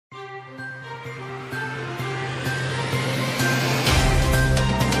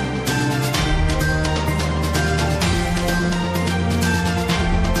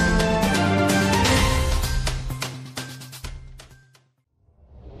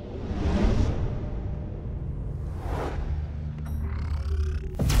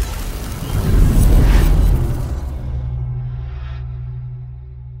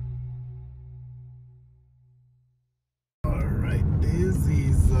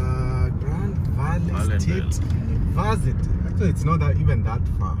State University. Actually, it's not even that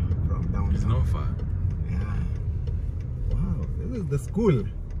far from downtown. It's not far. Yeah. Wow, this is the school.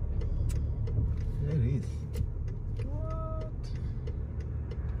 There it is. What?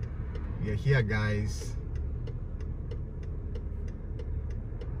 We are here, guys.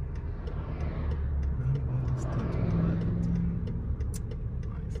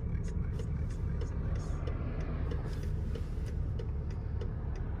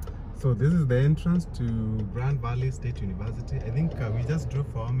 So this is the entrance to Grand Valley State University. I think we just drove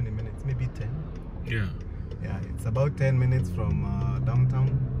for how many minutes? Maybe 10? Yeah. Yeah, it's about 10 minutes from downtown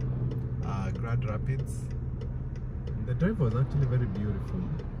Grand Rapids. The drive was actually very beautiful.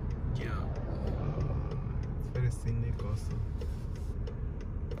 Yeah. It's very scenic also.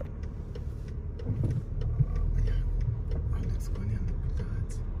 Let's go and look at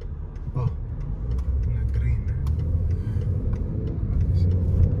that. Oh, green.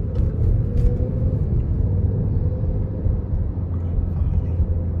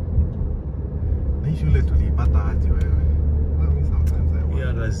 Shule tulipata aje wewe? Well, sometimes I wonder.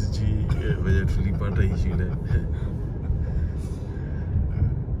 Yeah, that's where tulipata hii shule.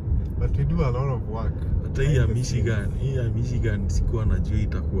 But we do a lot of work. Hata hii ya Michigan sikuwa najua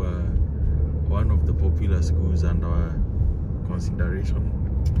itakuwa one of the popular schools under consideration.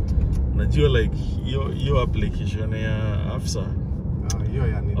 Najua like your application ya AFSA.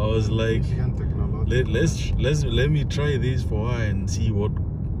 I was like, let me try this for her and see what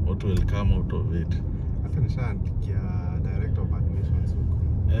will come out of it. Director of admissions.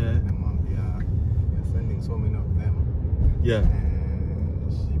 You're sending so many of them. Yeah.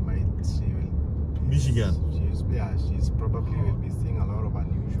 She will. Michigan. She's probably will be seeing a lot of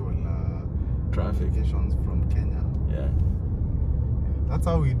unusual traffic applications from Kenya. Yeah. That's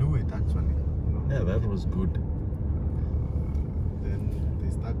how we do it actually. You know? Yeah, that was good. Then they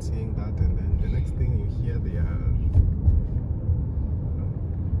start seeing that, and then the next thing you hear, they are.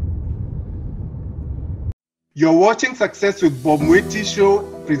 You're watching Success with Bob Mwiti Show,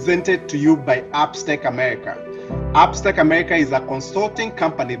 presented to you by Appstech America. Appstech America is a consulting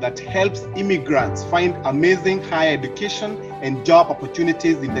company that helps immigrants find amazing higher education and job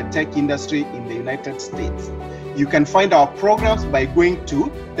opportunities in the tech industry in the United States. You can find our programs by going to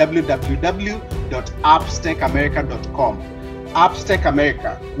www.appstechamerica.com. Appstech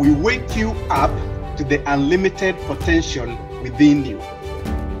America, we wake you up to the unlimited potential within you.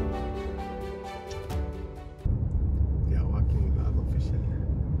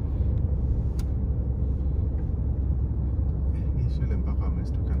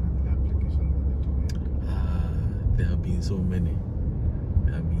 So many.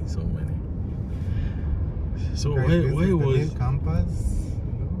 There have been so many. So guys, why was campus?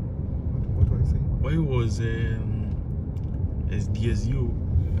 What were you saying? Why was SDSU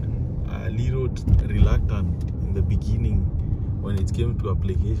a little reluctant in the beginning when it came to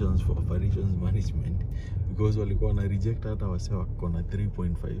applications for operations management? Because walikuwa na reject hata wase wako na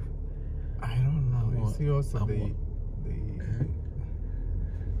 3.5. I don't know. You see also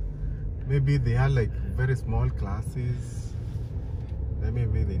maybe they had like very small classes. Then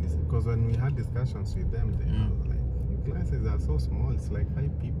maybe they listen. Because when we had discussions with them, they were like, your classes are so small, it's like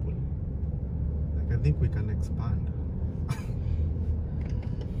 5 people. Like, I think we can expand.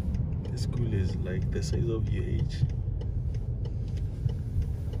 The school is like the size of your age.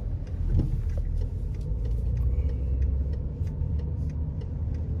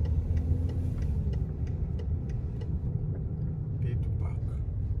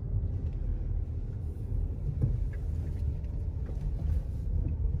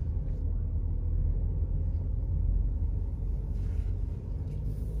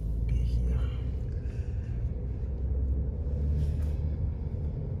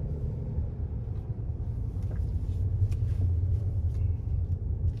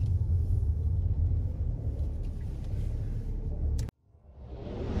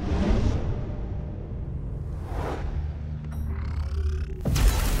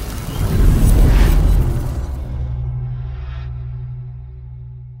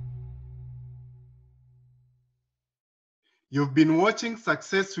 You've been watching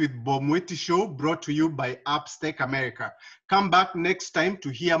Success with Bob Mwiti Show, brought to you by Appstech America. Come back next time to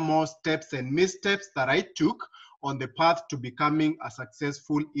hear more steps and missteps that I took on the path to becoming a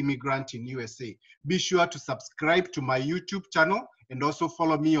successful immigrant in USA. Be sure to subscribe to my YouTube channel and also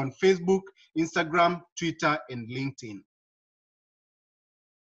follow me on Facebook, Instagram, Twitter, and LinkedIn.